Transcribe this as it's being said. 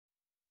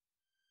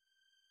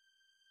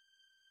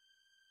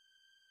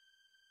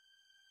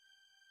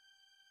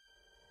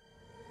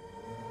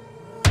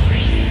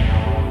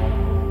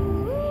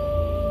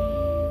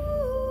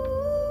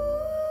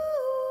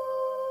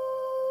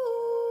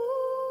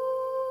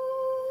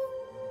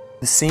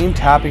The same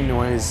tapping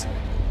noise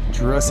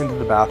drew us into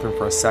the bathroom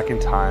for a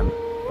second time,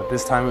 but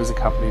this time it was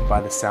accompanied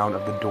by the sound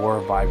of the door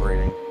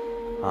vibrating.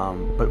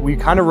 But we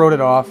kind of wrote it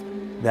off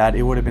that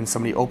it would have been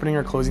somebody opening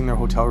or closing their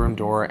hotel room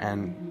door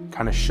and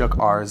kind of shook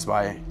ours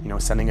by,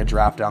 sending a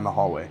draft down the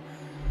hallway.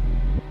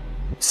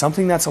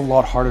 Something that's a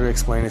lot harder to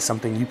explain is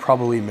something you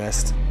probably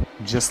missed,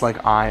 just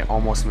like I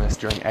almost missed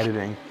during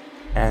editing.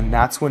 And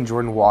that's when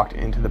Jordyn walked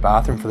into the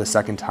bathroom for the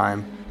second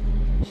time.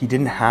 He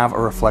didn't have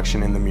a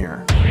reflection in the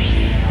mirror.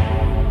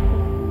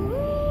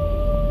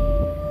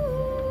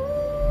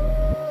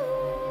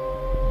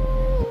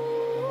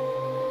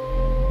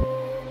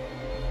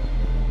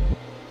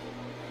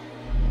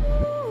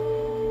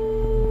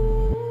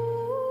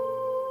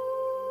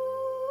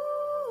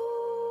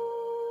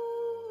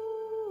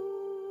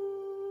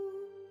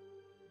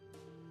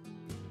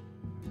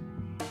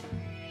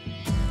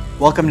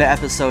 Welcome to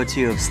episode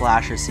 2 of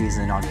Slasher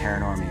Season on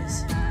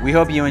Paranormies. We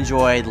hope you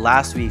enjoyed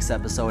last week's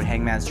episode,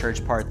 Hangman's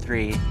Church Part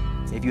 3.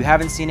 If you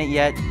haven't seen it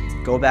yet,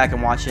 go back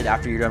and watch it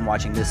after you're done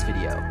watching this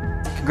video.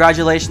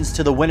 Congratulations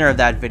to the winner of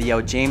that video,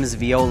 James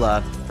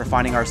Viola, for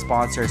finding our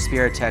sponsor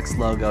Spirit Tech's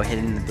logo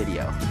hidden in the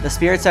video. The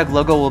Spirit Tech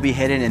logo will be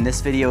hidden in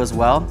this video as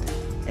well,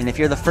 and if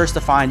you're the first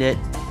to find it,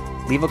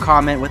 leave a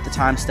comment with the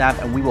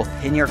timestamp and we will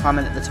pin your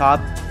comment at the top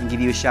and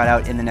give you a shout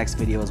out in the next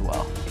video as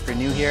well. If you're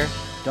new here,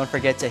 don't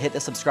forget to hit the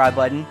subscribe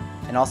button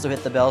and also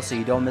hit the bell so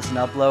you don't miss an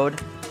upload.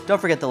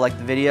 Don't forget to like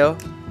the video,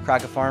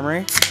 crack a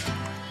farmery.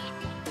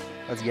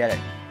 Let's get it.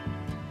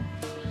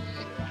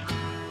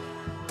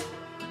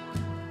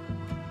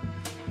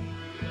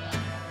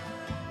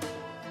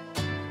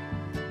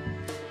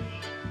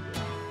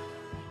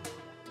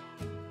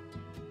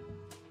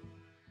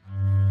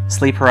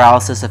 Sleep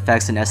paralysis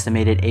affects an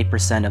estimated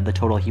 8% of the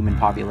total human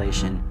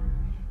population.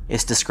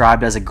 It's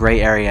described as a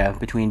gray area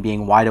between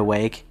being wide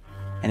awake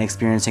and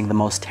experiencing the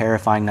most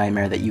terrifying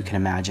nightmare that you can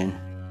imagine.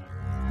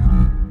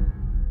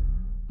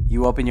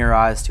 You open your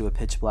eyes to a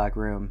pitch black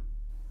room,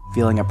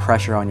 feeling a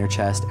pressure on your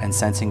chest and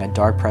sensing a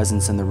dark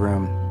presence in the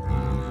room.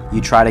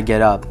 You try to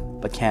get up,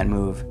 but can't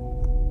move.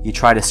 You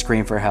try to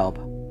scream for help,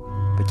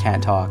 but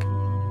can't talk.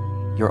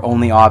 Your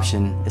only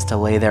option is to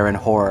lay there in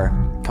horror,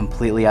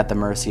 completely at the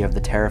mercy of the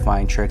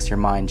terrifying tricks your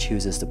mind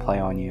chooses to play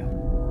on you.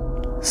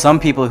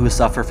 Some people who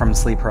suffer from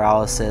sleep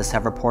paralysis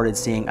have reported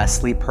seeing a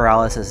sleep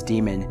paralysis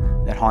demon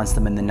that haunts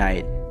them in the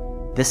night.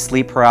 This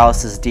sleep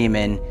paralysis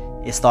demon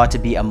is thought to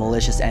be a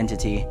malicious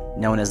entity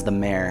known as the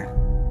mare.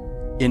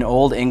 In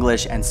Old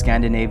English and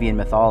Scandinavian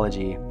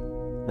mythology,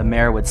 the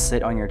mare would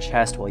sit on your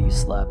chest while you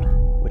slept,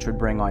 which would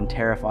bring on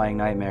terrifying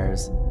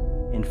nightmares.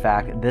 In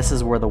fact, this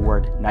is where the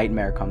word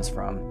nightmare comes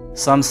from.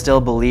 Some still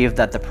believe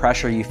that the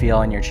pressure you feel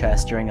on your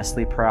chest during a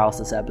sleep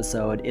paralysis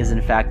episode is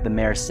in fact the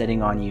mare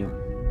sitting on you,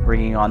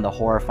 bringing on the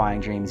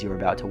horrifying dreams you are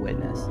about to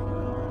witness.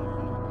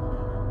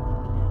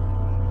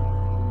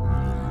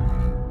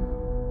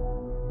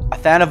 A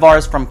fan of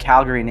ours from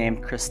Calgary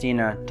named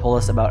Christina told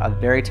us about a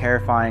very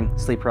terrifying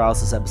sleep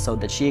paralysis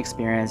episode that she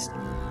experienced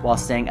while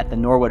staying at the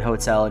Norwood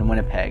Hotel in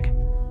Winnipeg.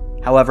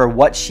 However,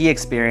 what she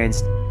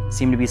experienced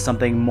seemed to be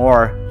something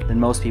more than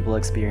most people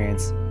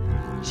experience.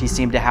 She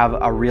seemed to have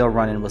a real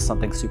run-in with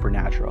something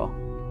supernatural.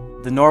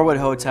 The Norwood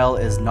Hotel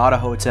is not a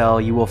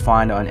hotel you will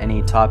find on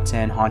any top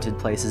 10 haunted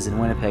places in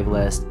Winnipeg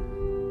list,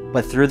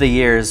 but through the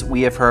years,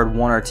 we have heard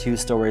 1 or 2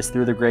 stories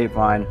through the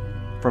grapevine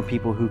from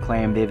people who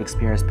claim they've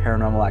experienced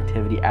paranormal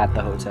activity at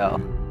the hotel.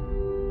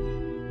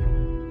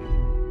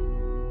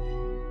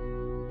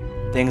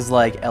 Things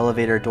like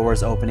elevator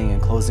doors opening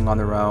and closing on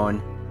their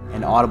own,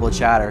 and audible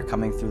chatter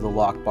coming through the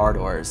locked bar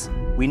doors.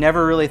 We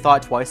never really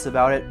thought twice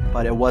about it,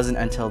 but it wasn't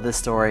until this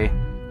story,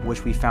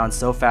 which we found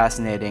so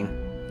fascinating,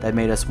 that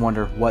made us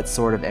wonder what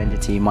sort of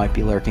entity might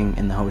be lurking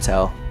in the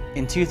hotel.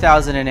 In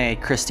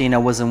 2008, Christina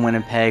was in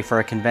Winnipeg for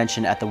a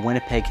convention at the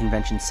Winnipeg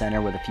Convention Center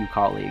with a few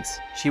colleagues.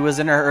 She was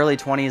in her early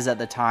 20s at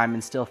the time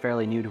and still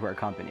fairly new to her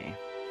company.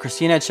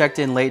 Christina checked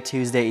in late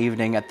Tuesday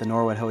evening at the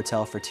Norwood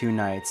Hotel for 2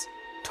 nights,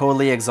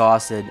 totally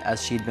exhausted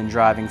as she'd been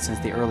driving since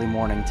the early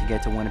morning to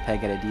get to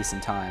Winnipeg at a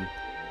decent time.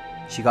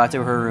 She got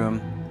to her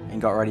room and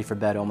got ready for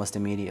bed almost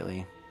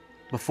immediately.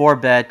 Before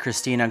bed,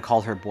 Christina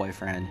called her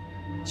boyfriend.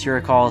 She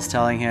recalls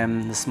telling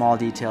him the small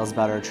details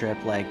about her trip,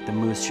 like the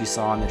moose she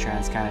saw on the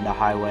Trans-Canada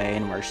Highway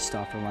and where she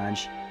stopped for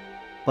lunch.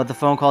 But the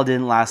phone call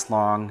didn't last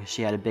long.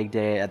 She had a big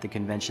day at the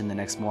convention the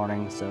next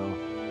morning, so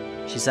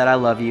she said "I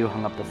love you,"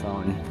 hung up the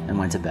phone, and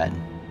went to bed.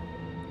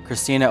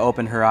 Christina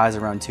opened her eyes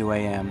around 2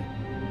 a.m.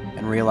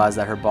 and realized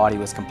that her body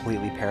was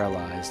completely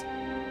paralyzed.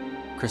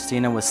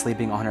 Christina was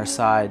sleeping on her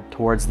side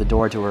towards the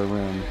door to her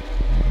room,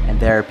 and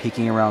there,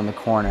 peeking around the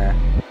corner,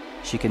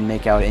 she could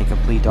make out in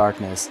complete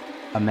darkness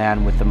a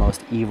man with the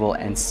most evil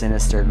and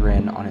sinister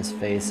grin on his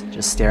face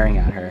just staring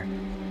at her.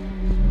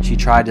 She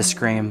tried to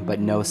scream, but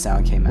no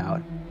sound came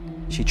out.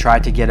 She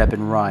tried to get up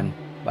and run,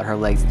 but her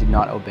legs did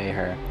not obey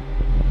her.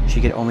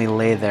 She could only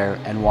lay there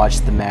and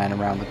watch the man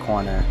around the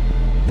corner,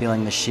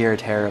 feeling the sheer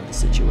terror of the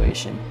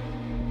situation.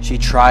 She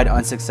tried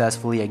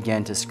unsuccessfully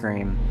again to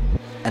scream,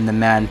 and the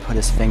man put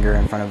his finger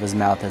in front of his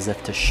mouth as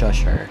if to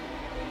shush her.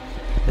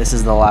 This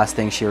is the last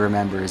thing she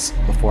remembers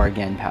before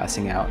again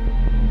passing out.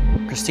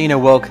 Christina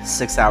woke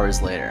 6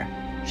 hours later.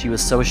 She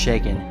was so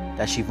shaken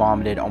that she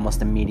vomited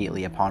almost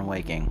immediately upon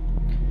waking.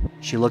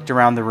 She looked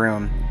around the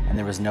room and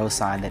there was no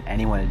sign that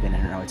anyone had been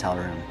in her hotel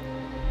room,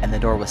 and the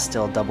door was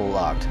still double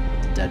locked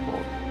with the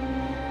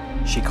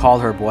deadbolt. She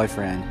called her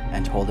boyfriend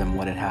and told him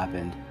what had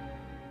happened.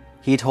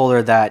 He told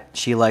her that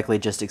she likely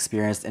just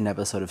experienced an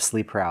episode of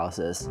sleep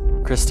paralysis.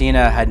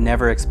 Christina had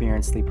never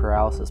experienced sleep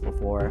paralysis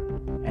before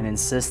and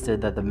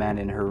insisted that the man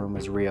in her room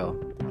was real.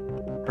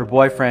 Her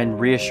boyfriend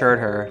reassured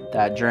her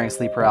that during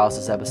sleep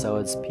paralysis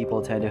episodes,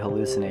 people tend to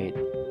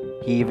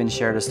hallucinate. He even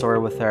shared a story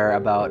with her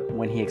about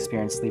when he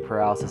experienced sleep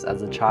paralysis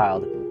as a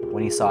child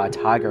when he saw a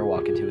tiger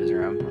walk into his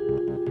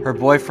room. Her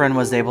boyfriend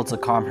was able to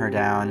calm her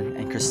down,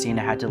 and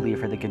Christina had to leave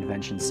for the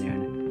convention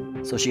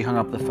soon, so she hung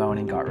up the phone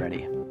and got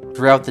ready.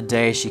 Throughout the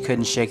day, she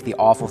couldn't shake the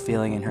awful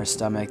feeling in her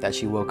stomach that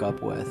she woke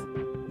up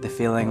with. The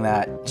feeling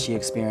that she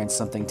experienced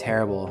something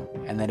terrible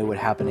and that it would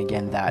happen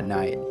again that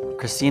night.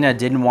 Christina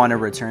didn't want to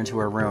return to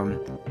her room,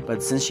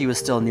 but since she was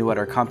still new at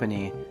her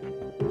company,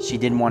 she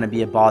didn't want to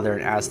be a bother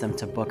and asked them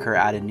to book her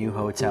at a new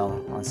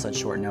hotel on such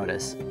short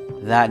notice.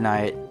 That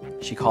night,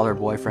 she called her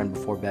boyfriend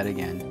before bed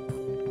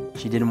again.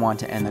 She didn't want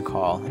to end the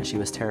call, and she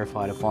was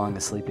terrified of falling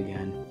asleep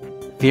again.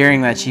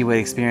 Fearing that she would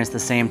experience the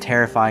same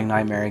terrifying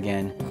nightmare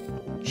again,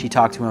 she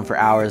talked to him for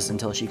hours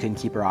until she couldn't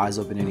keep her eyes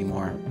open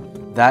anymore.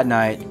 That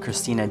night,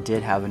 Christina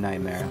did have a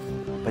nightmare,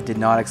 but did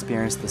not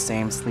experience the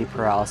same sleep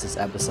paralysis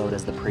episode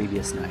as the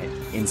previous night.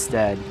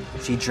 Instead,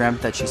 she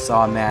dreamt that she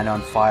saw a man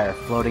on fire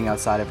floating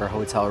outside of her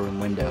hotel room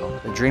window.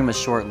 The dream was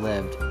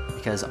short-lived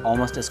because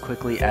almost as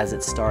quickly as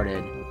it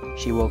started,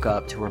 she woke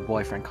up to her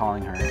boyfriend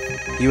calling her.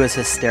 He was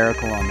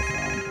hysterical on the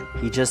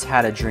phone. He just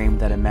had a dream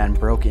that a man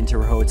broke into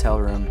her hotel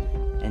room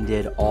and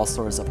did all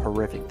sorts of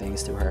horrific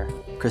things to her.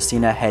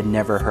 Christina had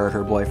never heard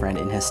her boyfriend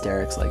in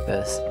hysterics like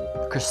this.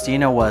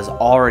 Christina was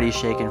already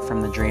shaken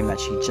from the dream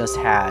that she just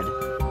had,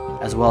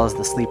 as well as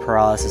the sleep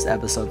paralysis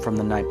episode from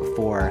the night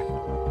before,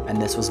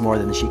 and this was more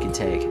than she could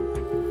take.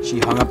 She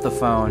hung up the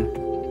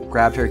phone,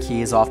 grabbed her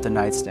keys off the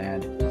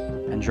nightstand,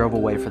 and drove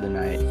away for the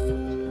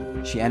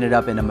night. She ended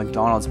up in a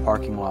McDonald's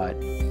parking lot,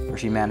 where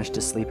she managed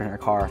to sleep in her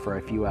car for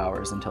a few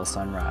hours until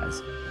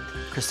sunrise.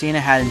 Christina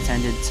had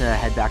intended to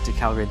head back to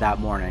Calgary that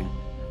morning,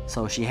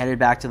 so she headed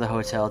back to the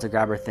hotel to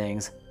grab her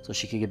things so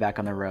she could get back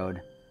on the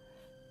road.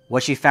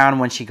 What she found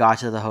when she got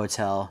to the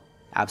hotel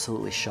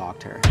absolutely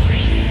shocked her.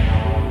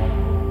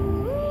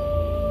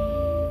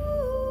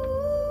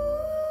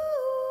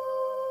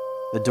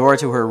 The door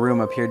to her room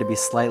appeared to be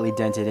slightly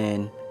dented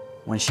in.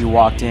 When she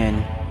walked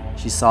in,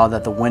 she saw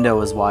that the window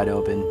was wide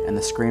open and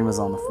the screen was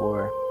on the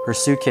floor. Her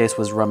suitcase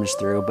was rummaged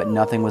through, but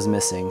nothing was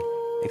missing,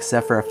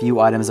 except for a few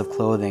items of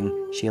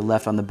clothing she had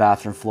left on the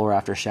bathroom floor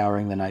after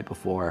showering the night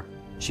before.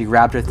 She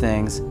grabbed her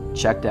things,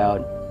 checked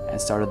out,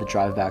 and started the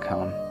drive back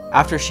home.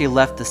 After she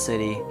left the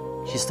city,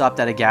 she stopped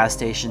at a gas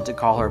station to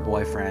call her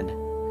boyfriend.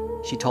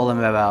 She told him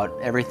about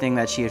everything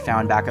that she had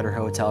found back at her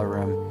hotel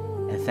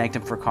room and thanked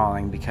him for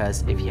calling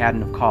because if he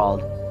hadn't have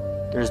called,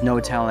 there's no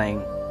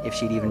telling if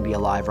she'd even be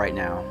alive right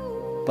now.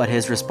 But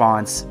his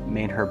response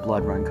made her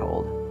blood run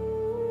cold.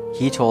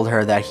 He told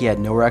her that he had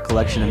no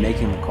recollection of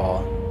making the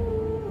call.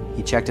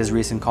 He checked his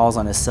recent calls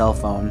on his cell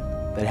phone,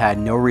 but had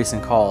no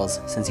recent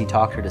calls since he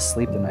talked her to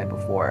sleep the night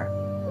before.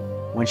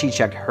 When she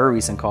checked her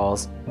recent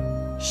calls,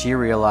 she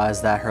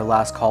realized that her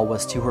last call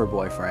was to her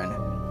boyfriend,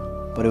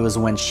 but it was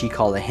when she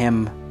called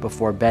him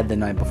before bed the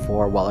night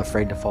before while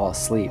afraid to fall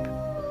asleep.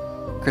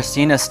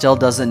 Christina still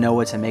doesn't know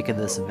what to make of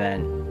this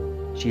event.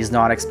 She has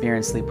not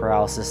experienced sleep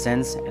paralysis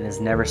since and has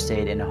never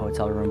stayed in a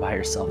hotel room by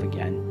herself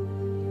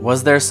again.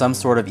 Was there some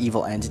sort of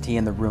evil entity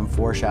in the room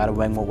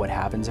foreshadowing what would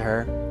happen to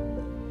her?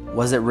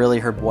 Was it really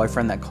her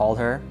boyfriend that called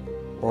her?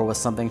 Or was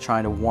something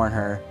trying to warn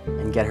her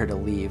and get her to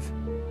leave?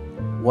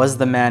 Was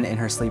the man in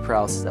her sleep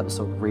paralysis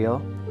episode real?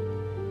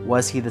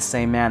 Was he the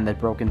same man that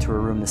broke into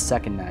her room the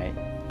second night?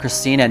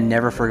 Christina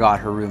never forgot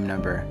her room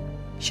number.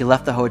 She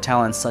left the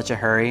hotel in such a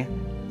hurry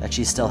that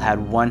she still had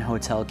one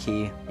hotel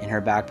key in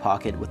her back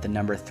pocket with the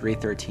number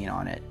 313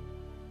 on it.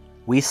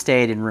 We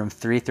stayed in room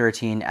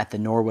 313 at the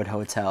Norwood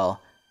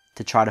Hotel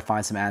to try to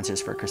find some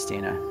answers for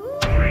Christina.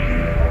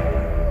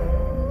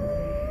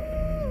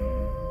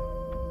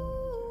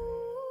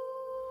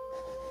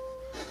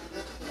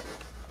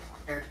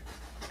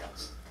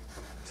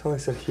 Something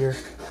said here.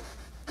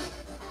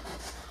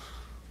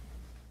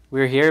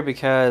 We're here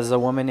because a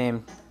woman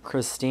named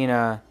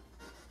Christina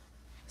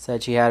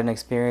said she had an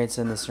experience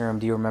in this room.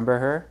 Do you remember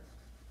her?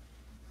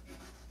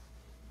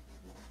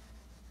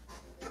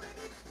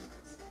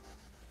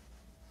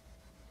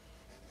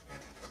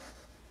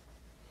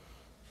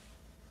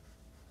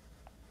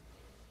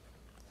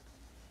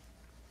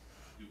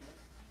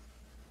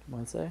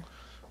 What'd it say?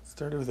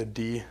 Started with a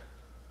D.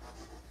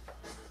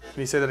 Can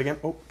you say that again?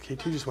 Oh,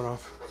 K2 just went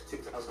off.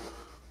 2000.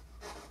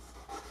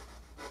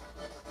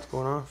 What's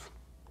going off?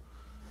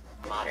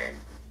 Modern.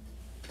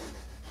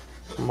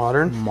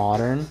 Modern?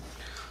 Modern?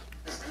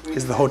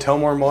 Is the hotel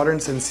more modern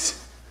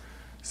since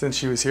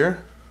she was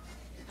here?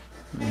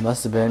 It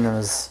must have been.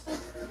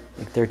 It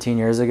like 13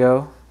 years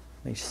ago.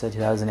 I think she said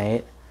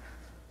 2008.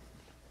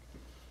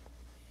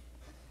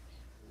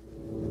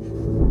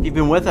 If you've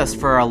been with us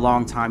for a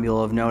long time,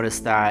 you'll have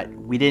noticed that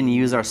we didn't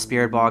use our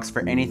spirit box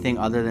for anything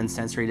other than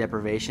sensory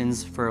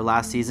deprivations for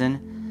last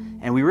season.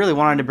 And we really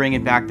wanted to bring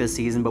it back this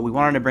season, but we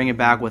wanted to bring it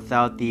back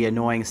without the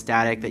annoying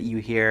static that you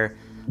hear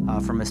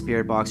from a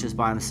spirit box just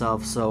by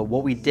himself. So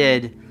what we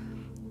did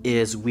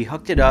is we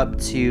hooked it up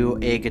to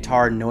a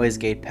guitar noise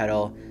gate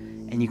pedal,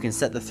 and you can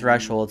set the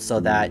threshold so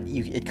that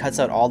it cuts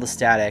out all the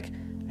static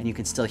and you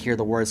can still hear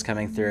the words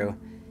coming through.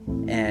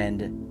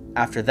 And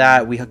after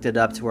that, we hooked it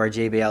up to our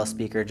JBL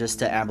speaker just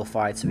to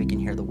amplify it so we can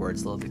hear the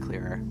words a little bit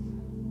clearer.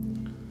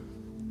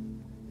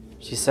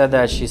 She said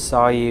that she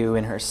saw you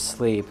in her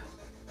sleep.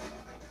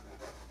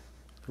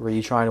 Were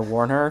you trying to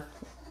warn her?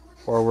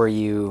 Or were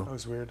you... That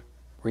was weird.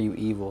 Were you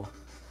evil?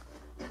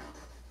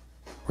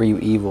 Were you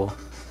evil?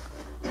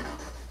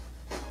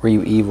 Were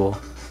you evil?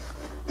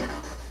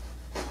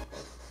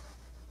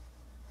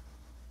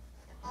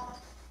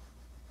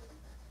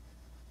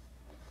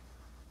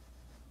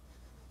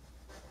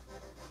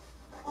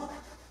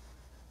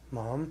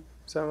 Mom,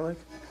 sound like?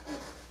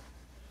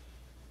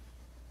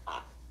 It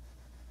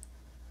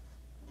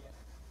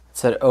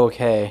said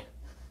okay.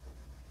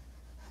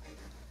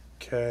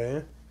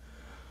 Okay.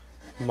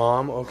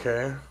 Mom,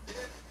 okay.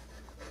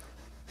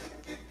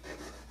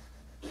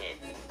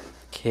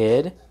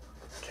 Kid?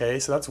 Okay,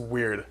 so that's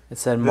weird. It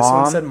said mom. This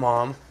one said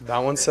mom. That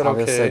one said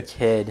okay. This said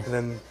kid. And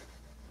then,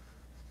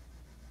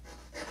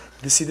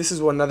 see, this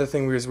is one other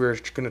thing we were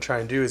going to try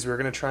and do is we were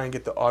going to try and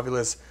get the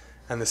Ovilus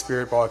and the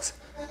spirit box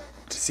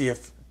to see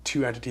if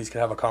two entities could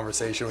have a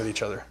conversation with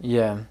each other.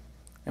 Yeah.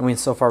 I mean,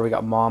 so far we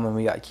got mom and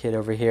we got kid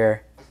over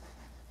here.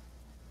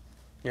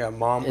 Yeah,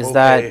 mom, is okay,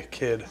 that,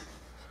 kid.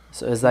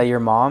 So is that your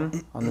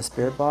mom on the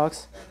spirit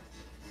box?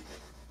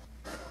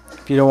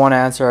 If you don't want to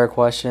answer our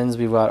questions,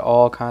 we've got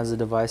all kinds of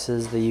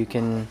devices that you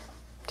can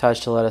touch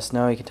to let us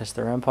know. You can touch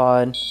the REM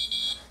pod,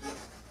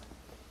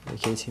 the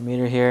K2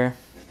 meter here.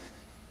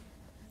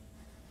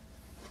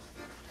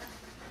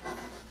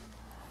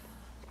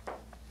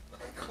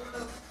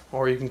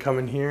 Or you can come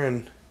in here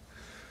and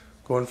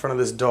go in front of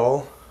this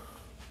doll.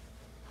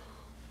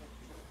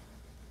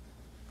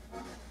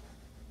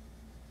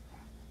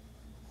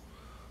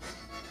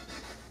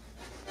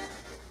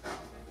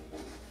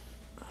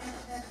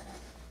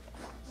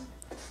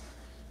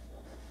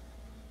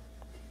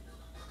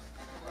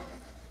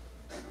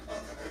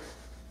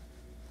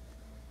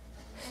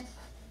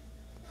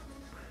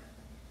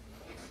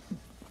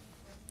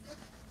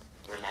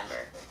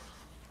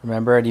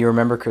 Remember? Do you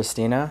remember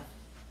Christina?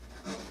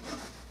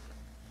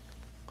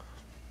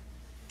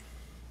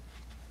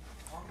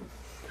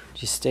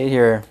 She stayed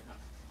here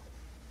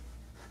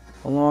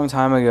a long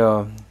time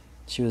ago.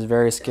 She was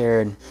very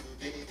scared.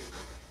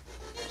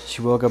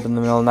 She woke up in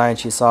the middle of the night and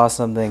she saw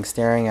something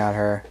staring at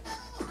her.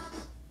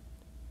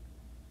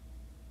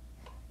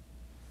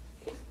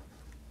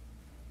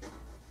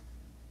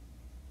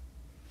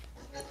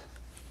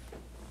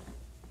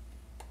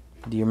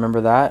 Do you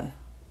remember that?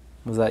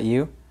 Was that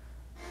you?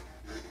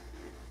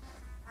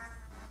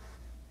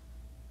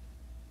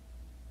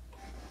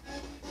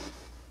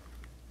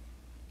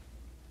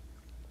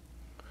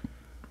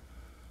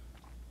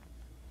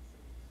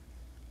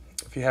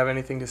 If you have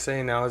anything to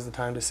say, now is the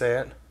time to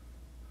say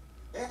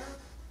it.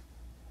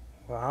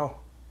 Wow.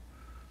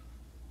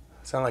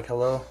 Sound like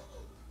hello.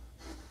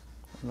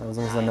 That was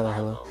almost another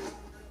hello.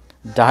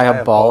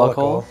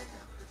 Diabolical.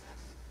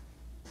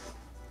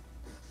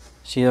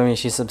 She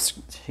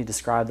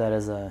described that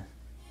as a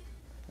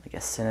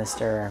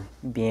sinister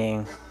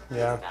being.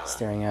 Yeah.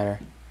 Staring at her.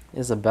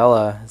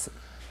 Isabella. Is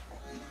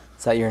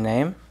that your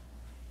name?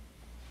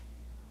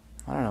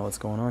 I don't know what's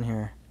going on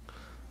here.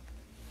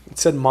 It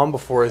said mom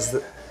before.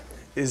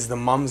 Is the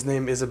mom's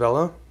name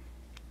Isabella?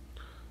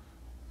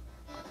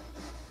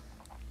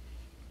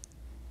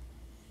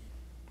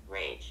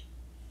 Rage.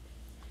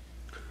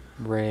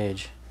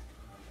 Rage.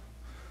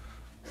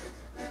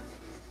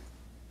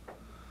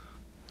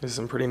 There's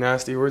some pretty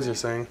nasty words you're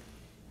saying.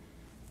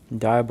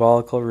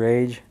 Diabolical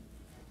rage.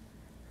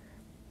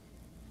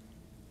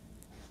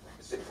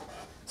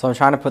 So I'm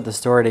trying to put the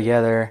story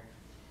together,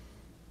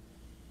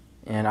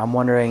 and I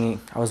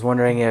was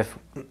wondering if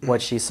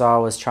what she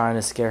saw was trying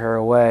to scare her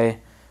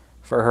away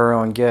for her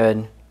own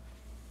good,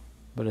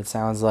 but it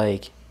sounds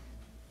like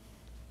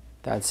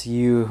that's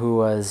you who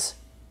was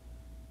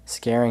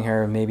scaring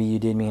her. Maybe you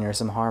did mean her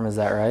some harm, is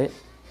that right?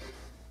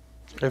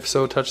 If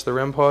so, touch the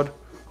REM pod.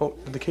 Oh,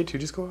 did the K2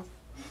 just go off?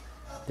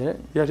 Did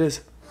it? Yeah, it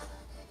is.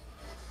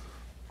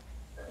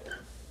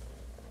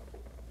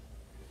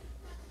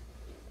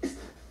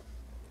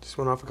 Just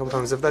went off a couple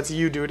times. If that's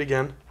you, do it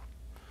again.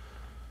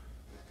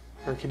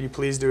 Or could you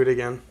please do it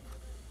again?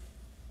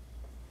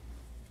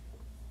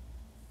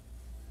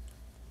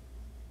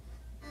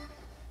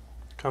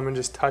 Come and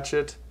just touch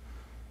it.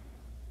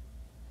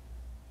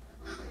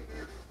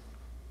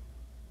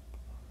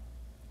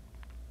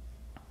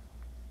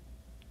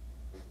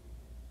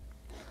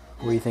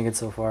 What are you thinking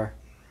so far?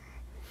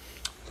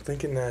 I'm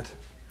thinking that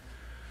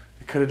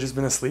it could have just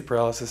been a sleep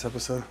paralysis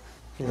episode.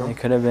 You know? It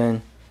could have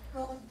been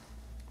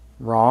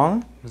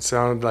wrong. It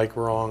sounded like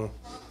wrong.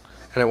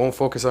 And it won't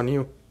focus on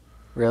you.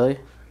 Really?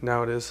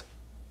 Now it is.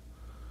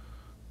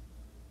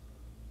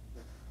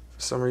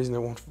 For some reason, it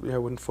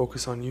wouldn't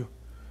focus on you.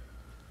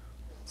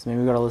 So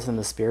maybe we gotta listen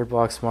to Spirit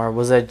Box more.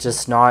 Was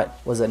it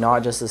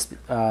not just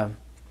a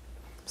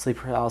sleep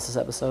paralysis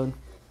episode?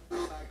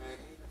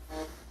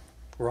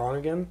 We're on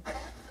again?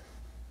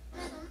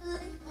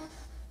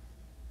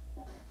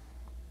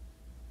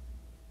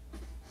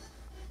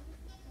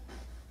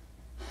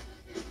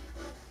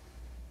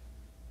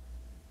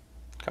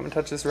 Come and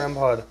touch this REM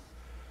pod.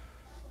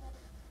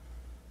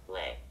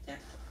 Lay.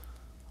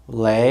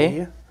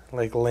 Lay?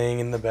 Like laying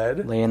in the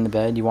bed? Lay in the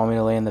bed? You want me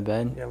to lay in the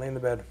bed? Yeah, lay in the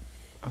bed.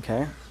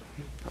 Okay.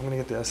 I'm gonna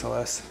get the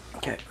SLS.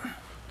 Okay.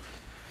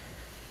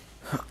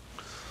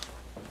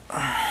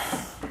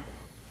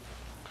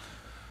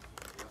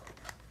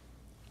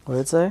 What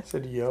did it say? I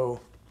said yo.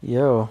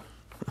 Yo.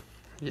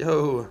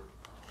 Yo.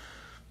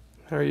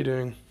 How are you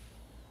doing?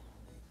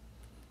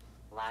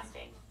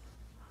 Lasting.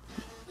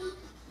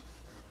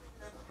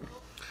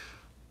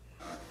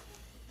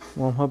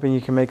 Well, I'm hoping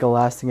you can make a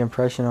lasting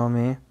impression on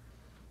me.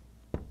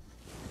 I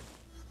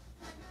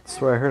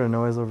swear I heard a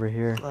noise over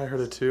here. I heard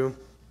it too.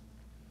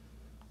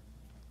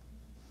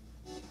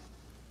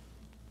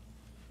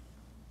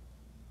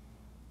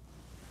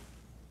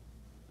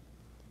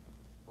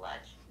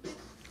 Ledge.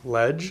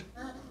 Ledge?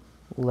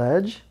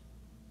 Ledge?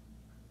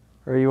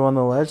 Are you on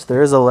the ledge?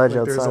 There is a ledge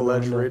outside. There's a the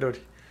ledge window.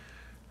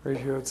 right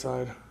here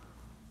outside.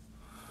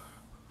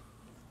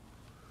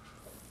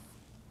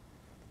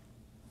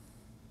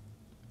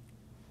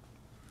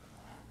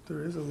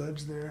 There is a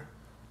ledge there.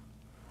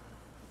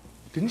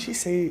 Didn't she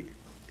say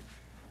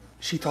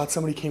she thought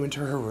somebody came into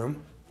her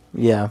room?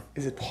 Yeah.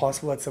 Is it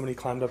possible that somebody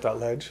climbed up that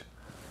ledge?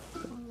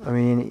 I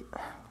mean,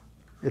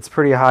 it's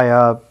pretty high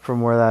up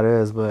from where that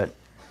is, but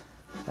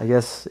I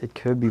guess it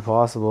could be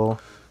possible.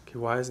 Okay,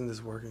 why isn't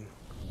this working?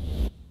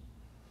 It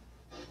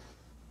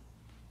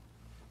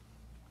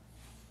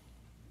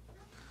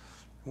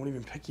won't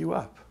even pick you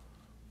up.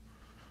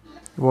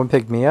 You won't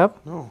pick me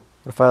up? No.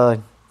 What if I like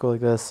go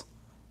like this?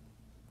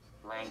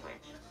 Language.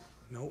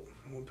 Nope,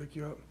 it won't pick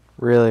you up.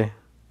 Really?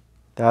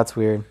 That's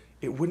weird.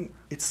 It wouldn't,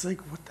 it's like,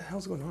 what the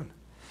hell's going on?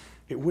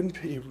 It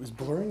wouldn't, it was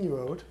blurring you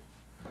out.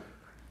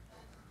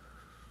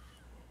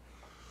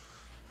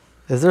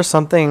 Is there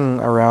something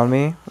around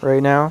me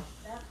right now?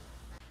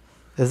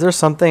 Is there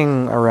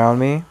something around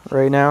me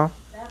right now?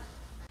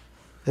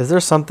 Is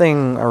there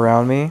something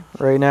around me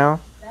right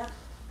now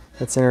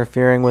that's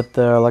interfering with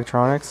the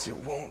electronics? It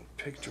won't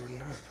pick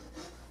Jordyn up.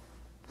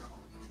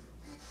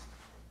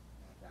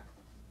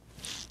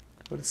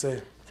 What'd it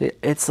say? See,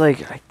 it's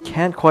like I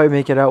can't quite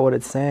make it out what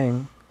it's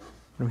saying.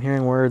 I'm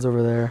hearing words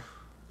over there.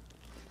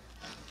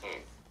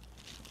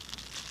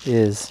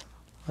 Is.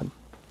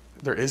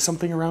 There is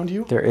something around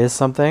you? There is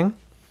something?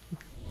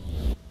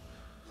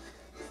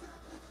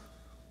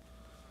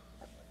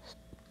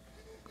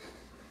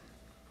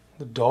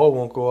 The doll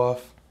won't go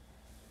off.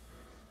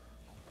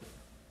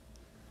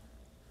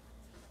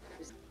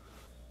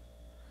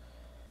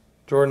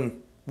 Jordyn,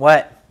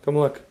 What? come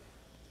look.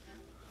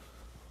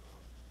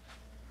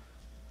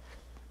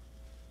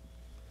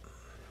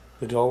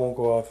 The doll won't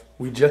go off.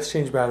 We just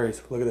changed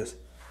batteries. Look at this.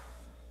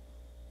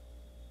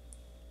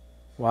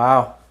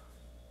 Wow.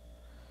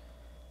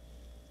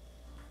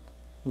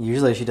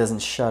 Usually she doesn't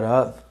shut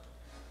up.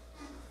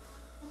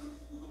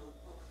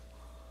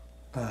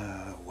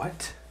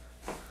 What?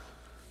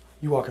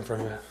 You walk in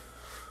front of it.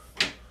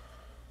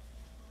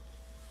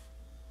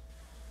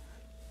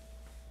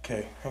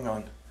 Okay, hang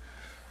on.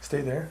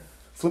 Stay there.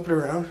 Flip it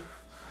around.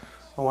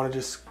 I want to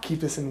just keep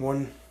this in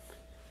one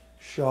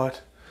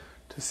shot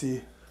to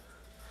see.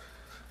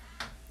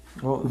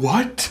 Well,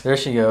 What? there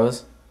she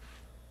goes.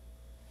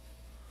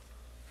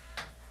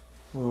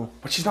 Ooh.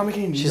 But she's not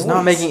making any noise. She's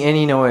not making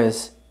any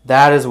noise.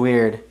 That is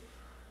weird.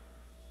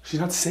 She's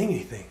not saying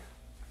anything.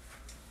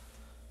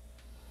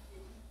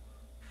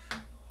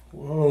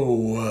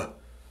 Whoa.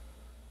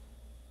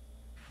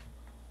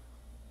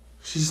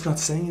 She's just not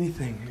saying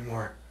anything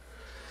anymore.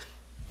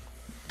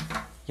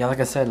 Yeah, like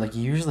I said, like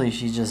usually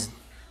she doesn't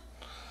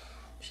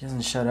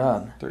shut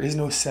up. There is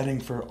no setting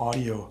for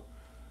audio.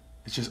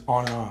 It's just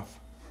on and off.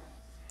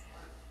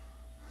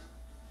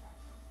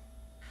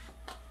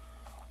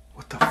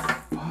 What the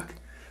fuck?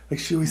 Like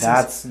she always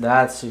says.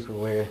 That's super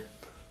weird.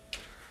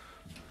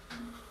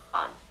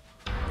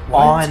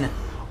 On.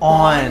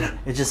 On.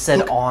 It just said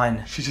Look.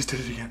 on. She just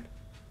did it again.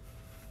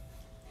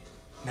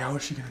 Now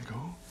is she gonna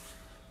go?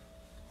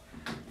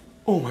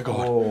 Oh my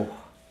god. Oh.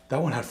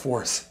 That one had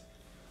force.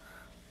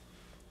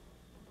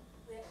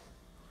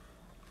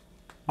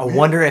 I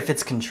wonder if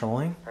it's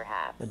controlling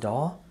Perhaps. the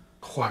doll.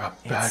 Oh, I got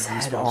It bad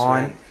said goosebumps.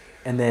 on, man.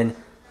 and then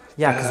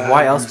yeah, because Bad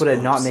why else would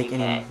it not goosebumps. make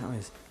any UK.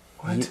 noise?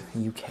 What?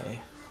 UK.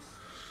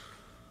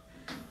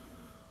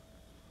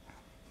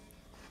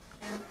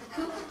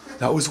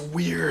 That was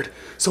weird.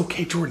 So,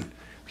 okay, Jordyn,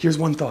 here's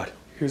one thought.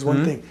 Here's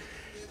one thing.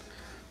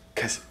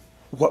 Because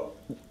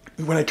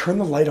when I turned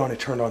the light on, it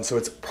turned on. So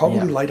it's probably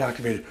Yeah. light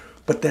activated.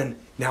 But then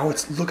now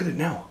look at it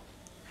now.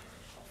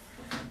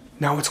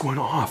 Now it's going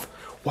off.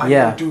 Why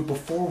Yeah. did I do it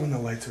before when the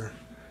lights are...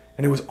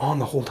 And it was on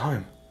the whole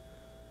time.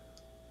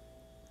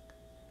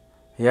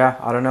 Yeah,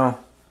 I don't know.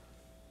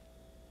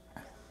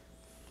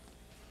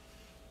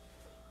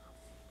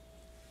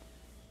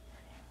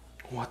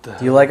 What the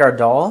Do you like our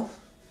doll?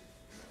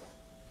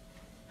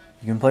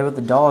 You can play with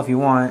the doll if you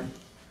want.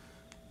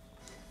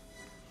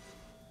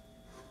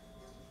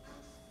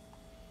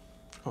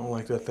 I don't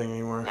like that thing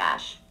anymore.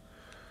 Dash.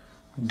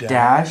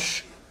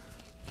 Dash?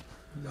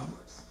 No.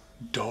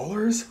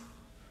 Dollars?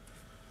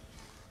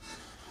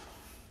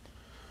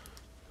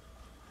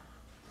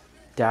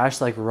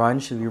 Dash, like run?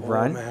 Should we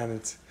run? Oh man,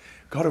 it's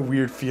got a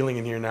weird feeling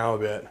in here now a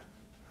bit.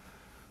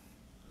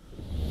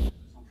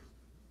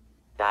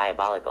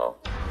 Diabolical.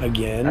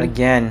 Again?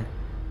 Again.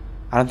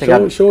 I don't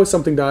think Show us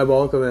something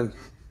diabolical then.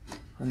 I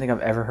don't think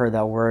I've ever heard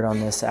that word on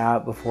this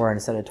app before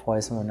and said it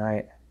twice in one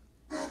night.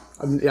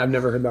 I've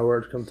never heard that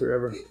word come through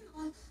ever.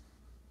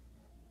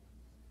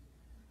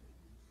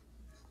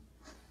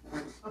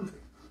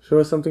 Show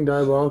us something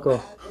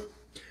diabolical.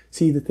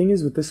 See, the thing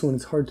is with this one,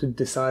 it's hard to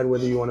decide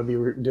whether you want to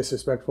be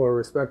disrespectful or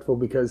respectful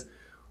because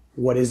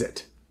what is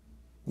it?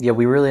 Yeah,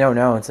 we really don't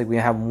know. It's like we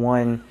have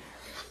one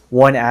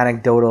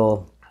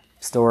anecdotal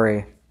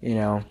story, you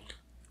know.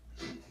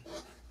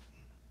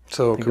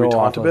 So To can we go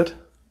taunt a off of.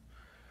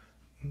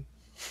 bit?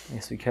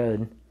 Yes, we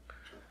could.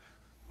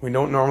 We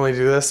don't normally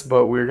do this,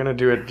 but we're going to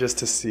do it just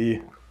to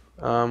see.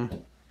 Do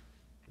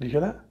you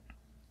hear that?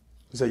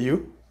 Is that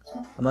you?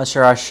 I'm not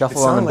sure. I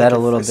shuffled on the bed a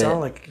little It bit. sounded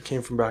like it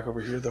came from back over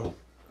here, though.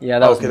 Yeah,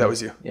 that was okay, me. that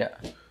was you. Yeah.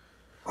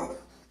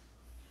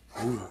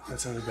 Ooh, that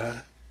sounded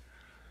bad.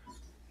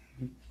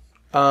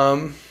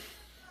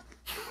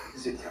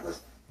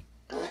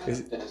 Is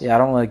it, Yeah, I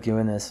don't like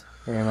doing this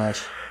very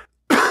much.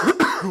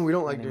 we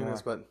don't like doing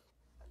this, but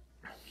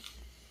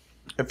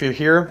if you're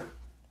here,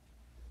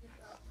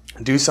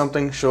 do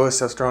something. Show us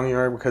how strong you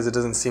are because it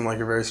doesn't seem like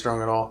you're very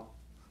strong at all.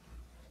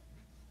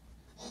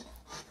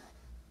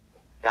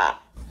 Ga.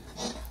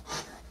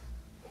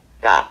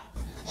 Ga.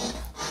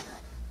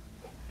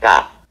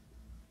 Ga.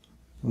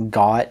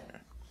 Got.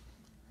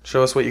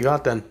 Show us what you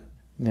got then.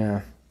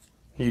 Yeah.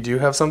 You do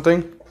have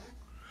something?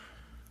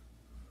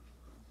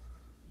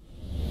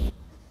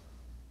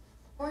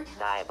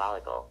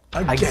 Diabolical.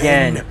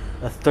 Again.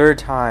 The third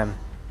time.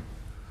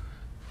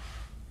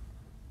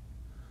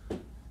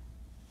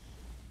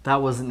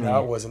 That wasn't me.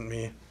 That wasn't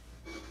me.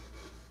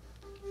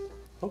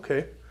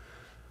 Okay.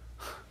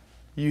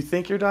 You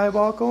think you're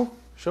diabolical?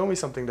 Show me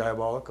something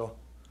diabolical.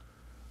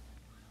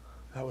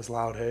 That was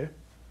loud, hey?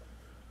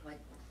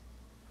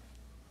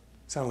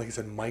 Sounded like it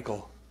said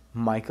Michael.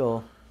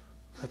 Michael.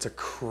 That's a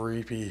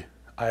creepy...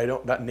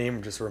 That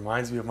name just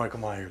reminds me of Michael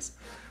Myers.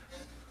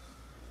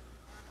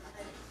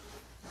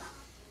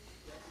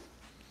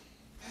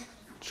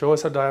 Show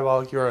us how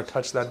diabolical you are.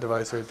 Touch that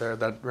device right there,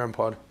 that REM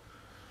pod.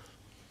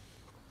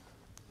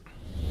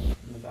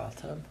 In the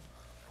bathtub.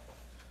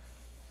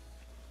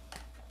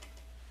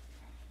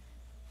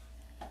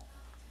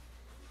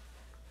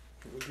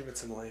 We'll give it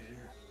some light here.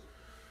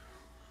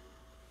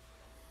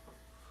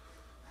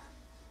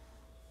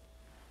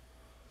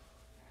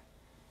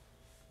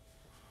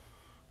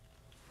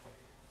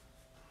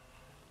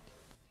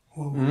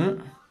 Whoa.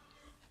 Mm-hmm.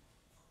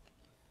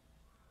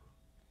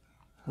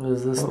 What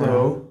is this now?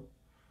 Hello?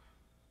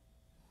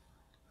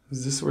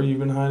 Is this where you've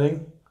been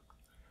hiding?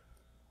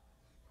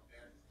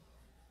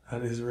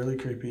 That is really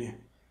creepy.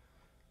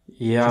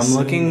 Yeah, Just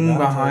I'm sitting in looking the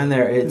bathtub. behind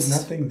there. There's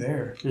nothing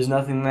there. There's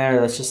nothing there.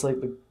 That's just like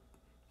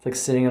it's like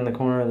sitting in the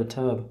corner of the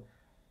tub.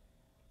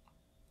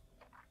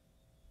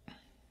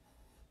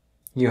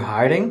 You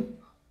hiding?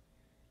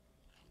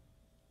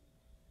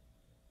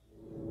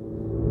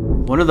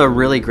 One of the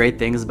really great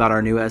things about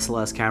our new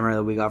SLS camera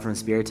that we got from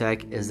Spirit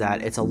Tech is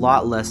that it's a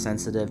lot less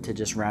sensitive to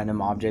just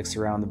random objects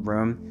around the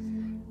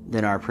room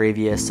than our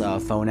previous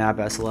phone app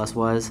SLS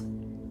was.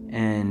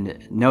 And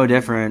no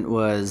different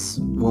was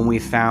when we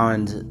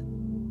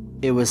found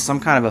it was some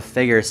kind of a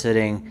figure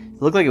sitting.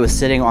 It looked like it was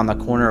sitting on the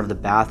corner of the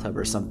bathtub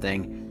or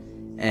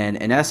something.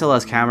 And an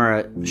SLS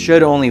camera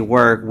should only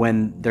work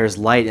when there's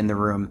light in the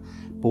room.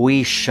 But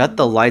we shut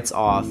the lights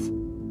off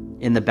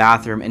in the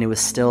bathroom and it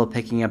was still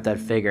picking up that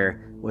figure,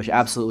 which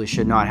absolutely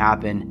should not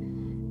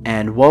happen.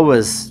 And what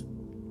was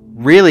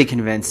really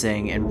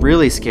convincing and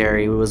really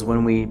scary was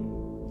when we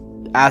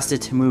asked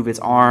it to move its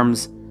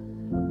arms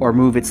or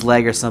move its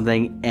leg or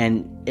something,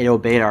 and it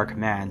obeyed our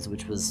commands,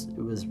 which was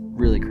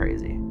really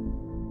crazy.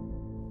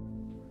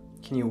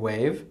 Can you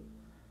wave?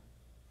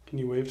 Can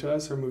you wave to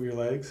us or move your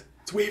legs?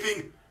 It's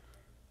waving!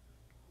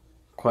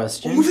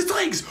 Question? Oh, move its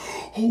legs!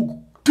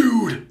 Oh,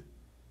 dude!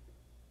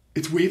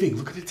 It's waving.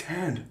 Look at its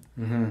hand.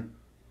 Mm-hmm.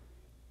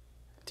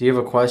 Do you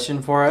have a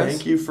question for us?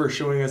 Thank you for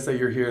showing us that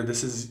you're here.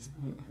 This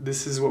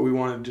is what we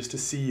wanted, just to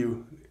see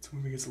you. It's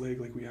moving its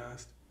leg like we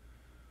asked.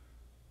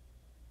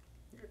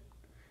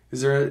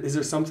 Is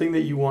there something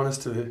that you want us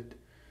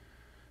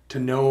to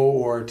know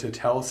or to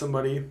tell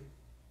somebody?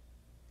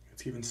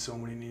 It's given so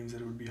many names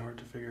that it would be hard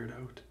to figure it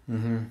out.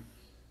 Mm-hmm.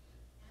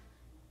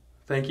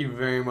 Thank you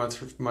very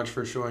much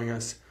for showing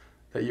us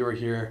that you are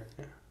here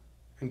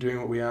And doing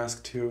what we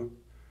ask too.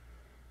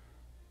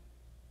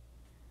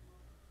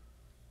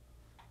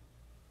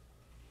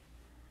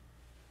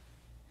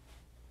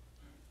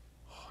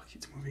 Oh,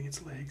 it's moving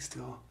its legs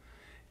still.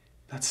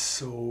 That's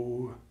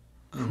so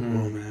cool,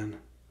 man.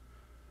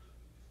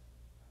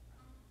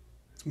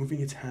 It's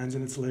moving its hands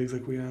and its legs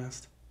like we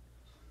asked.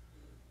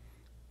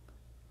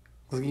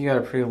 Looks like you got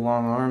a pretty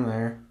long arm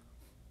there.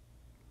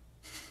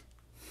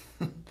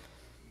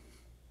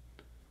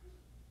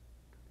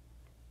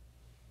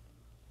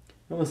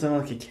 It almost sounded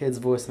like a kid's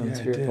voice in the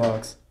spirit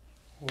box.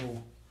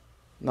 Oh.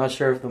 Not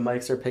sure if the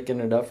mics are picking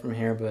it up from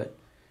here, but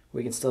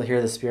we can still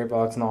hear the spirit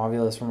box and the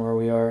ovulus from where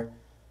we are.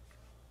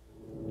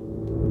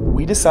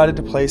 We decided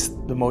to place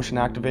the motion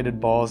activated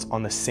balls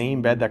on the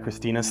same bed that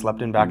Christina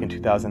slept in back in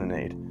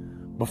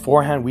 2008.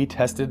 Beforehand, we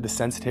tested the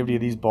sensitivity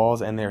of these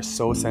balls, and they're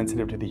so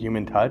sensitive to the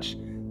human touch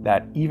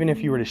that even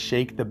if you were to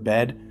shake the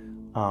bed,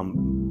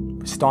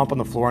 stomp on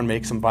the floor and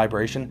make some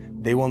vibration,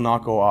 they will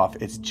not go off.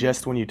 It's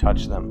just when you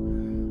touch them.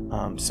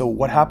 So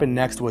what happened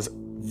next was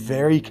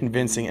very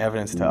convincing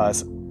evidence to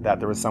us that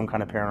there was some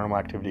kind of paranormal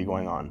activity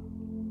going on.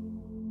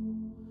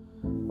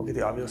 We'll get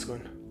the ovulus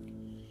going.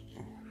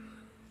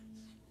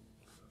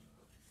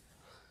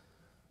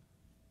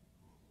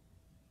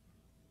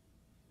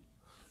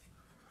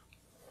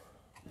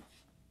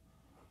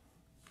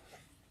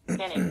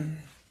 Scanning.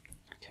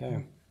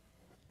 Okay.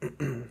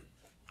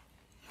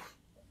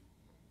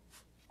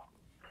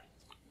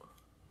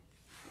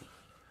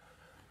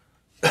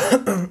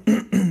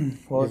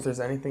 Well, if there's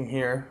anything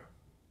here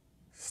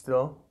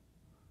still,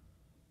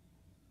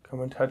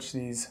 come and touch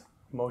these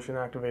motion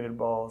activated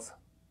balls.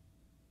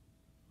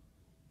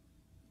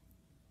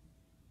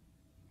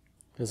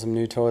 There's some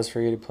new toys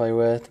for you to play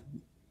with,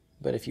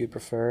 but if you'd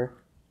prefer.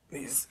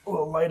 These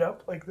will light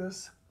up like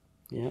this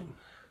Yeah.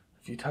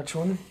 if you touch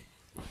one.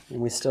 And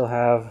we still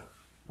have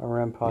a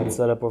REM pod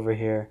set up over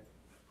here.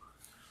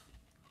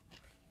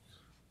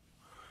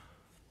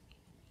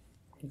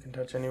 You can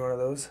touch any one of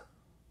those.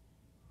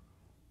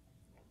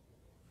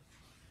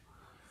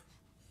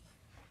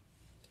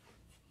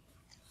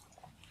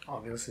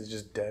 Ovulus is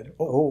just dead.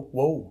 Oh,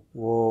 whoa.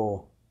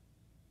 Whoa.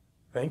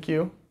 Thank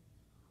you.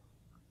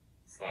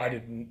 I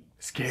didn't...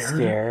 Scared?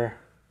 Scare.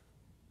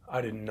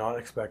 I did not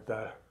expect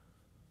that.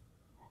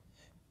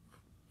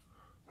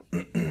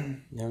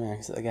 No, man,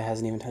 because that guy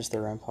hasn't even touched the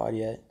REM pod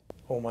yet.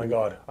 Oh my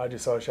god, I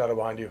just saw a shadow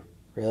behind you.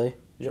 Really?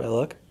 Should I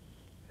look?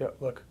 Yeah,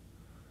 look.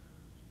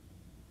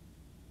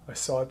 I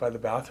saw it by the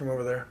bathroom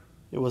over there.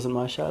 It wasn't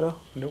my shadow?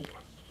 Nope.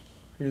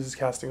 Yours is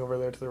casting over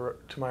there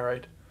to my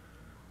right.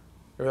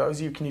 If that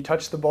was you, can you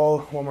touch the ball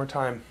one more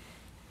time?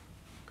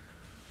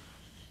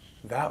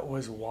 That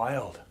was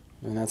wild.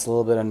 And that's a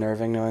little bit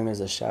unnerving knowing there's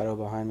a shadow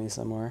behind me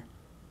somewhere.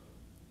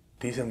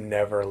 These have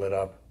never lit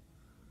up.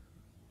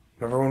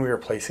 Remember when we were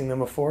placing them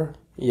before?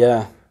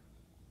 Yeah.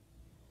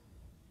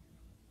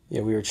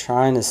 Yeah, we were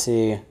trying to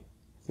see if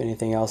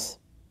anything else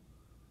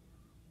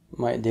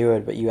might do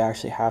it, but you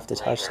actually have to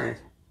touch them.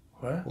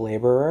 What?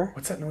 Laborer?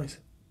 What's that noise?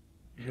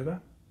 You hear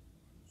that?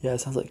 Yeah, it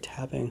sounds like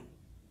tapping.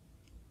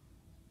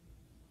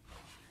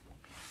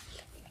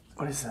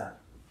 What is that?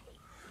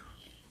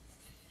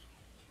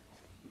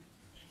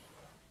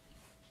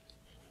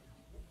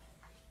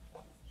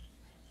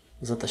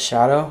 Is that the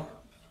shadow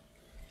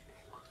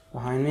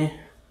behind me?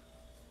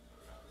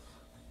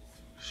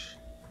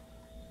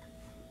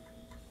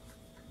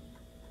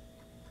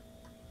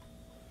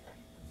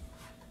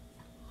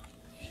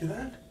 You hear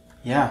that?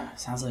 Yeah, it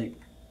sounds like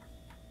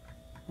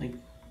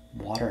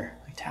water,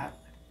 like tap.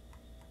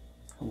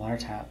 A water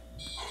tap.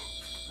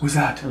 What's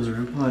that? That was a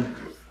REM pod.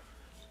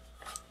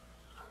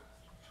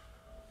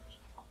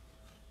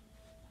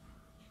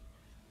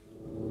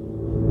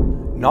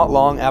 Not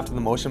long after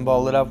the motion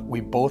ball lit up, we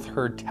both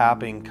heard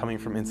tapping coming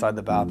from inside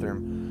the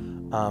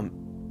bathroom.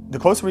 The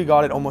closer we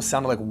got, it almost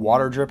sounded like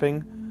water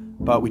dripping,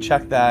 but we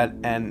checked that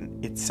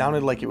and it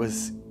sounded like it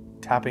was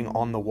tapping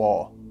on the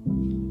wall.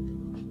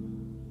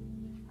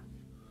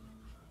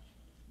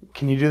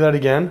 Can you do that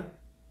again?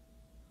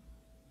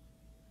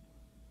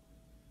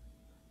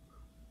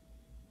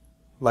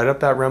 Light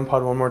up that REM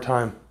pod one more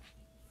time.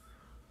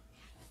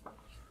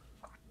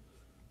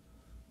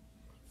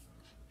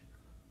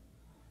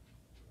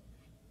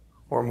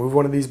 Or move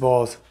one of these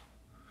balls.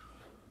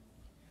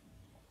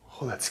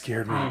 Oh, that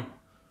scared me.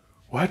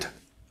 What?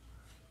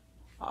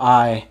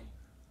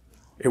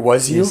 It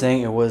was you? You're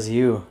saying it was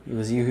you. It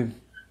was you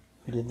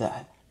who did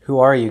that. Who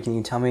are you? Can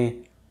you tell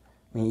me?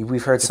 I mean,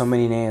 we've heard so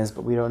many names,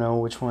 but we don't know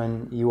which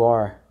one you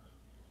are.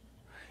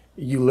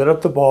 You lit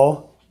up the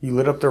ball. You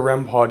lit up the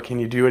REM pod. Can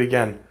you do it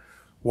again?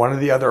 One or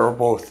the other or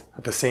both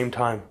at the same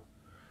time.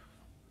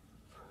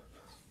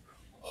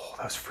 Oh,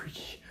 that was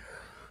freaky.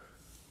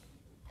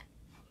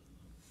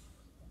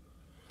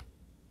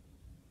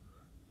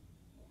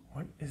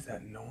 What is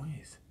that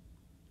noise?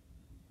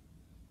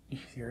 You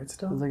hear it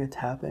still? Sounds like a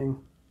tapping.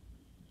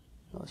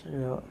 I'll check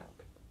it out.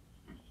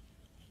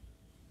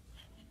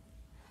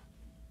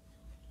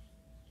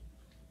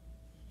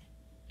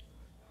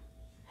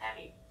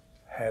 Heavy.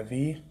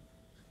 Heavy.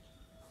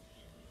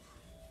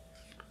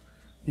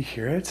 You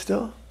hear it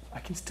still? I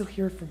can still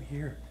hear it from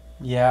here.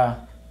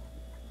 Yeah.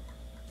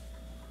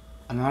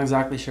 I'm not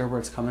exactly sure where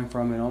it's coming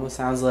from. It almost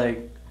sounds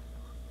like,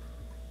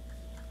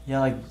 yeah,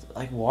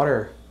 like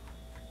water.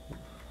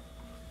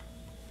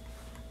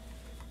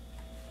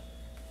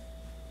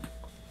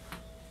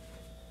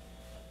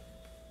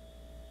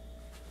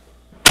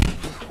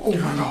 Oh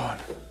my god.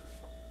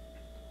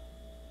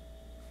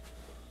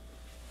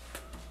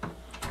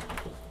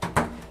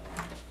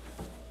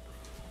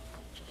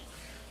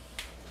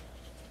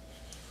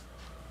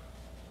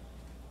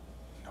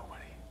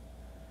 Nobody.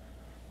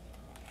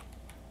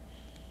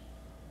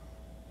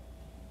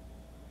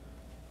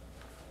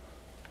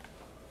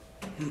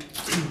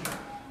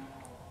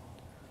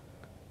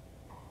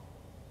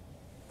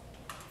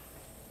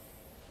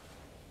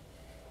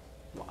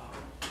 Wow.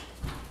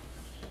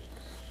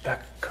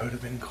 That could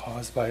have been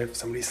caused by if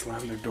somebody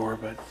slammed their door,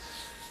 but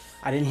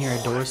I didn't hear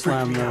a door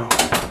slam though.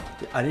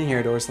 I didn't hear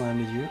a door slam,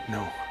 did you?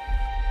 no.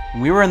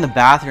 When we were in the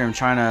bathroom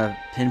trying to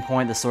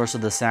pinpoint the source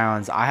of the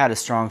sounds, I had a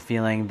strong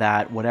feeling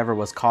that whatever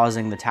was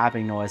causing the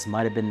tapping noise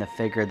might have been the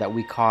figure that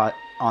we caught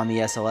on the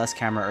SLS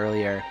camera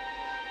earlier.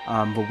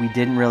 But we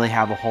didn't really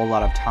have a whole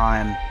lot of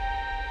time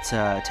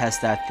to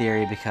test that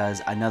theory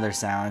because another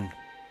sound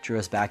drew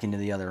us back into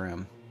the other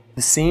room.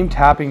 The same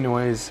tapping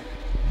noise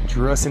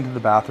drew us into the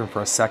bathroom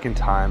for a second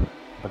time,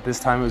 but this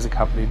time it was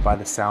accompanied by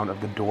the sound of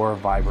the door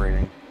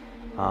vibrating.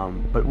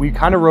 But we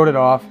kind of wrote it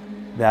off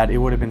that it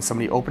would have been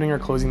somebody opening or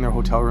closing their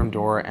hotel room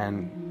door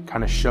and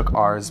kind of shook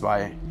ours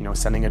by, you know,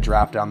 sending a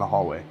draft down the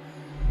hallway.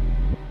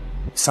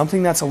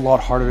 Something that's a lot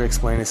harder to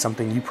explain is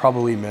something you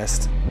probably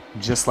missed,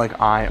 just like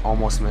I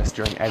almost missed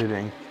during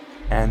editing,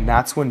 and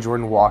that's when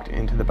Jordyn walked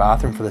into the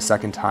bathroom for the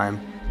second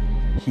time.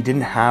 He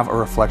didn't have a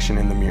reflection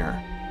in the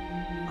mirror.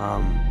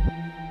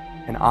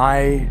 And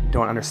I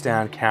don't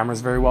understand cameras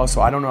very well,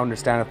 so I don't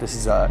understand if this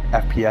is a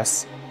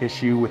FPS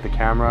issue with the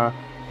camera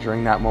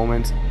during that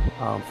moment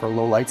for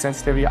low light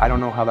sensitivity. I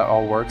don't know how that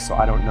all works, so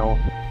I don't know.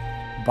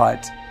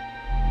 But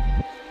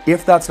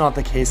if that's not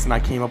the case, then I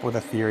came up with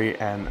a theory,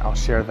 and I'll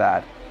share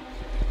that.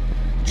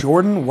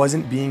 Jordyn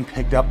wasn't being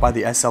picked up by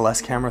the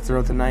SLS camera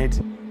throughout the night,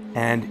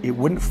 and it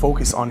wouldn't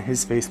focus on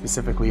his face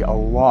specifically a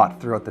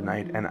lot throughout the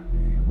night.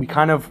 And we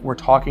kind of were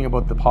talking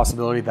about the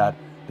possibility that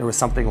there was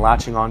something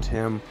latching onto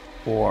him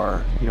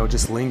or, you know,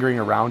 just lingering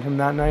around him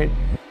that night.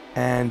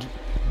 And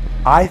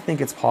I think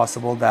it's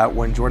possible that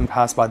when Jordyn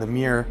passed by the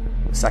mirror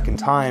the second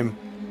time,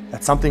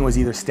 that something was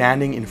either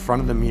standing in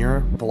front of the mirror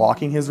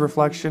blocking his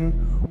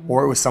reflection,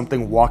 or it was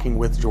something walking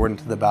with Jordyn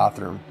to the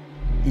bathroom.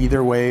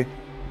 Either way,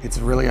 it's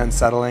really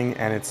unsettling,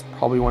 and it's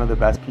probably one of the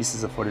best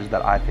pieces of footage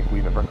that I think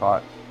we've ever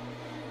caught.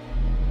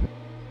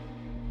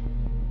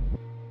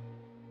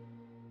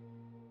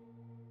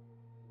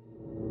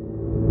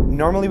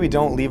 Normally we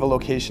don't leave a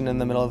location in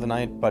the middle of the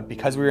night, but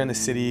because we were in the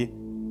city,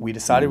 we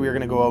decided we were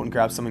going to go out and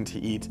grab something to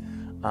eat.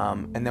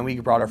 And then we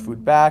brought our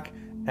food back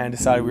and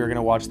decided we were going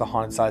to watch the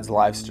Haunted Sides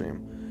live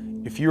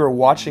stream. If you were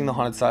watching the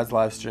Haunted Sides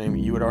live stream,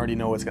 you would already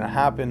know what's going to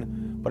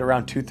happen, but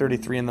around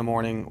 2:33 in the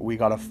morning, we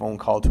got a phone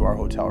call to our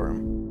hotel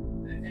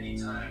room.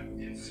 Anytime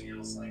it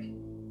feels like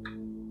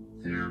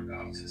they're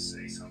about to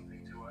say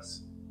something to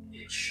us,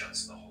 it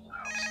shuts the whole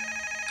house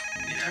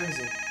down. What time is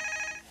it?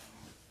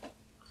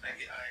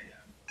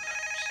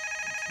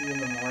 2 in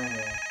the morning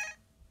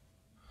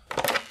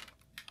though.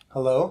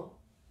 Hello?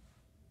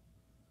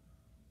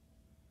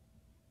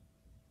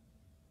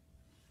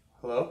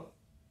 Hello?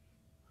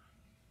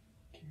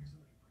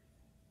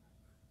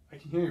 I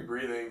can hear you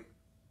breathing.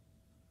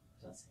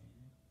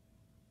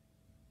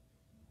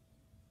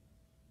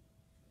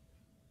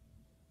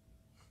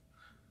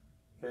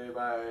 Okay,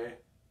 bye.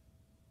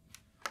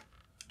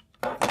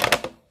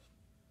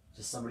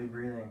 Just somebody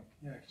breathing.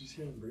 Yeah, I can just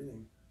hear them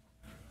breathing.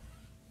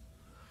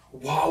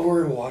 While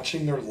we're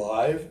watching their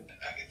live?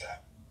 I get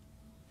that.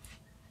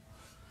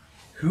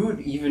 Who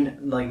even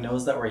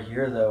knows that we're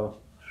here though?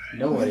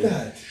 Nobody. Look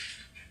at that.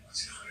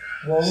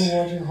 While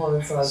we're watching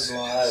Haunted Sides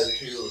live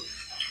too.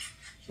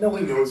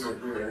 Nobody knows we're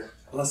here.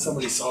 Unless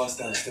somebody saw us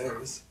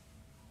downstairs.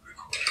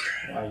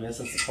 I guess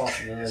that's a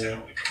possibility.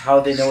 How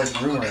would they know which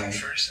room we're in?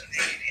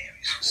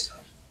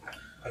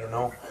 I don't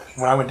know.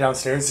 When I went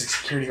downstairs, the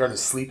security guard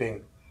was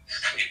sleeping.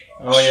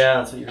 Oh yeah,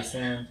 that's what you were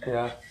saying.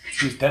 Yeah.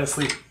 He was dead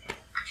asleep.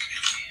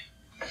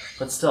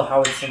 But still, how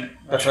would some...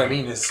 That's what I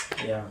mean is...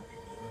 Yeah.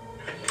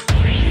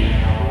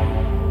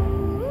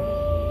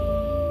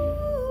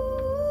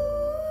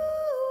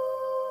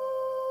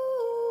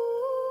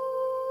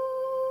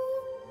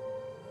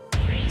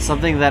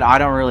 Something that I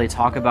don't really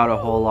talk about a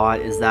whole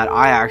lot is that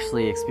I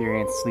actually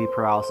experience sleep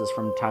paralysis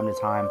from time to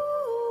time.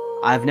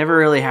 I've never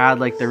really had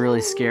the really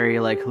scary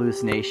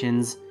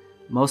hallucinations.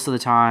 Most of the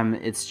time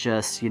it's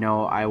just,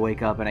 I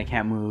wake up and I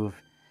can't move.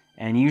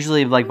 And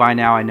usually by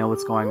now I know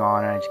what's going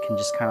on, and I can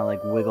just kind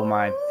of wiggle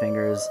my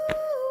fingers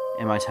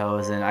and my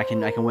toes, and I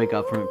can wake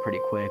up from it pretty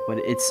quick. But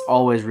it's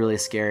always really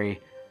scary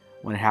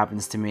when it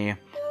happens to me.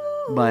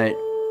 But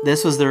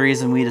this was the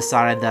reason we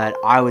decided that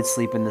I would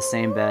sleep in the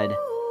same bed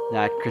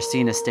that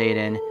Christina stayed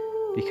in,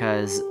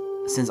 because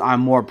since I'm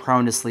more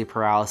prone to sleep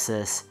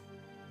paralysis,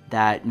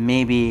 that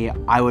maybe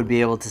I would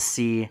be able to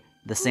see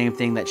the same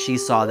thing that she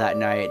saw that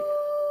night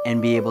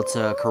and be able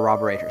to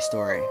corroborate her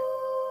story.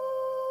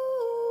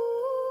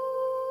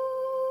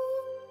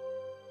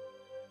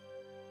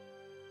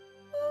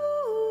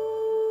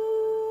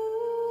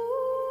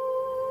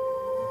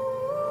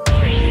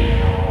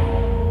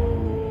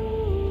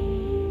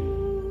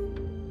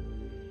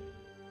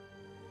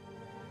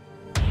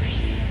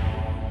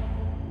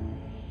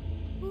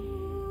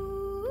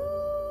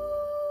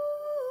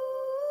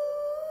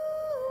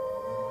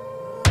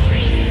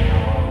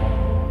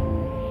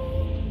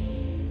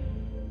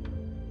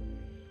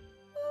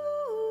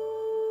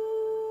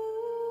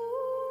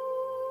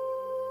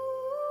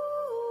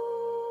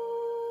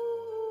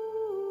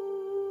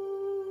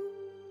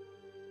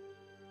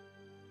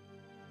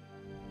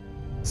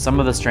 Some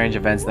of the strange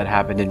events that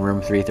happened in room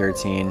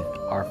 313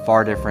 are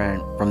far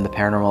different from the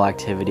paranormal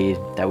activity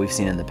that we've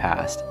seen in the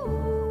past.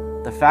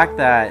 The fact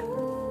that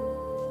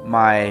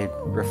my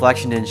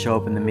reflection didn't show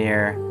up in the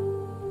mirror,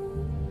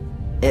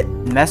 it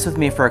messed with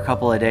me for a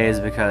couple of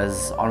days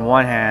because on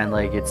one hand,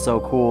 like, it's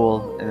so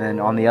cool, and then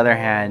on the other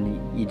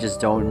hand, you just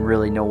don't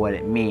really know what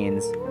it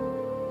means.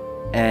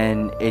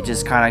 And it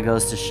just kind of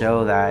goes to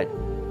show that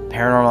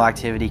paranormal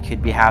activity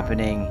could be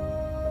happening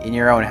in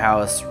your own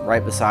house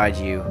right beside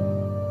you,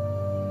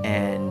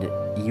 and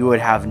you would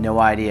have no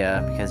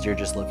idea because you're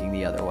just looking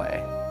the other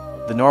way.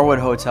 The Norwood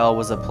Hotel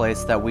was a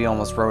place that we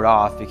almost wrote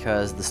off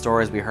because the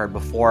stories we heard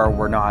before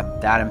were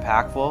not that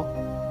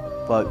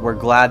impactful, but we're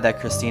glad that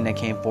Christina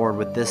came forward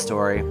with this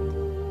story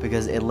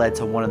because it led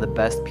to one of the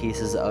best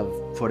pieces of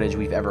footage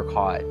we've ever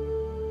caught,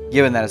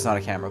 given that it's not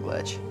a camera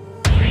glitch.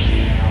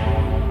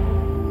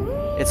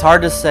 It's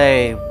hard to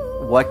say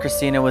what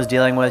Christina was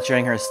dealing with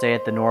during her stay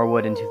at the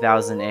Norwood in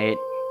 2008,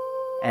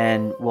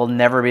 and we'll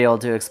never be able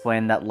to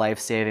explain that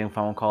life-saving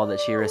phone call that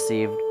she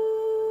received,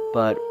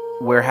 but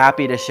we're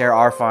happy to share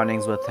our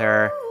findings with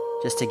her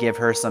just to give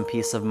her some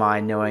peace of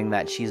mind knowing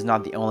that she's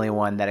not the only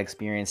one that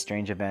experienced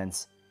strange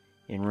events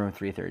in room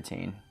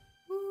 313.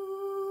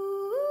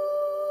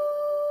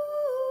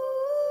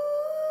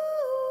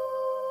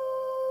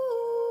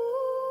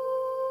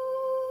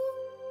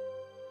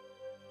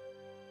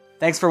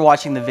 Thanks for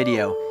watching the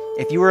video.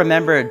 If you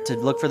remembered to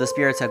look for the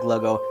Spirit Tech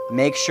logo,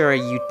 make sure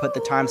you put the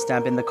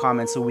timestamp in the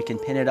comments so we can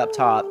pin it up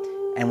top,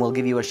 and we'll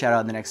give you a shout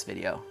out in the next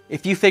video.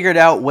 If you figured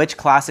out which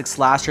classic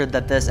slasher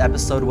that this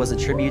episode was a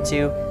tribute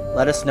to,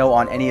 let us know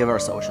on any of our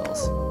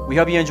socials. We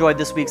hope you enjoyed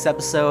this week's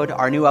episode.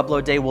 Our new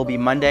upload day will be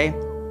Monday,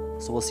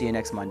 so we'll see you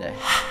next Monday.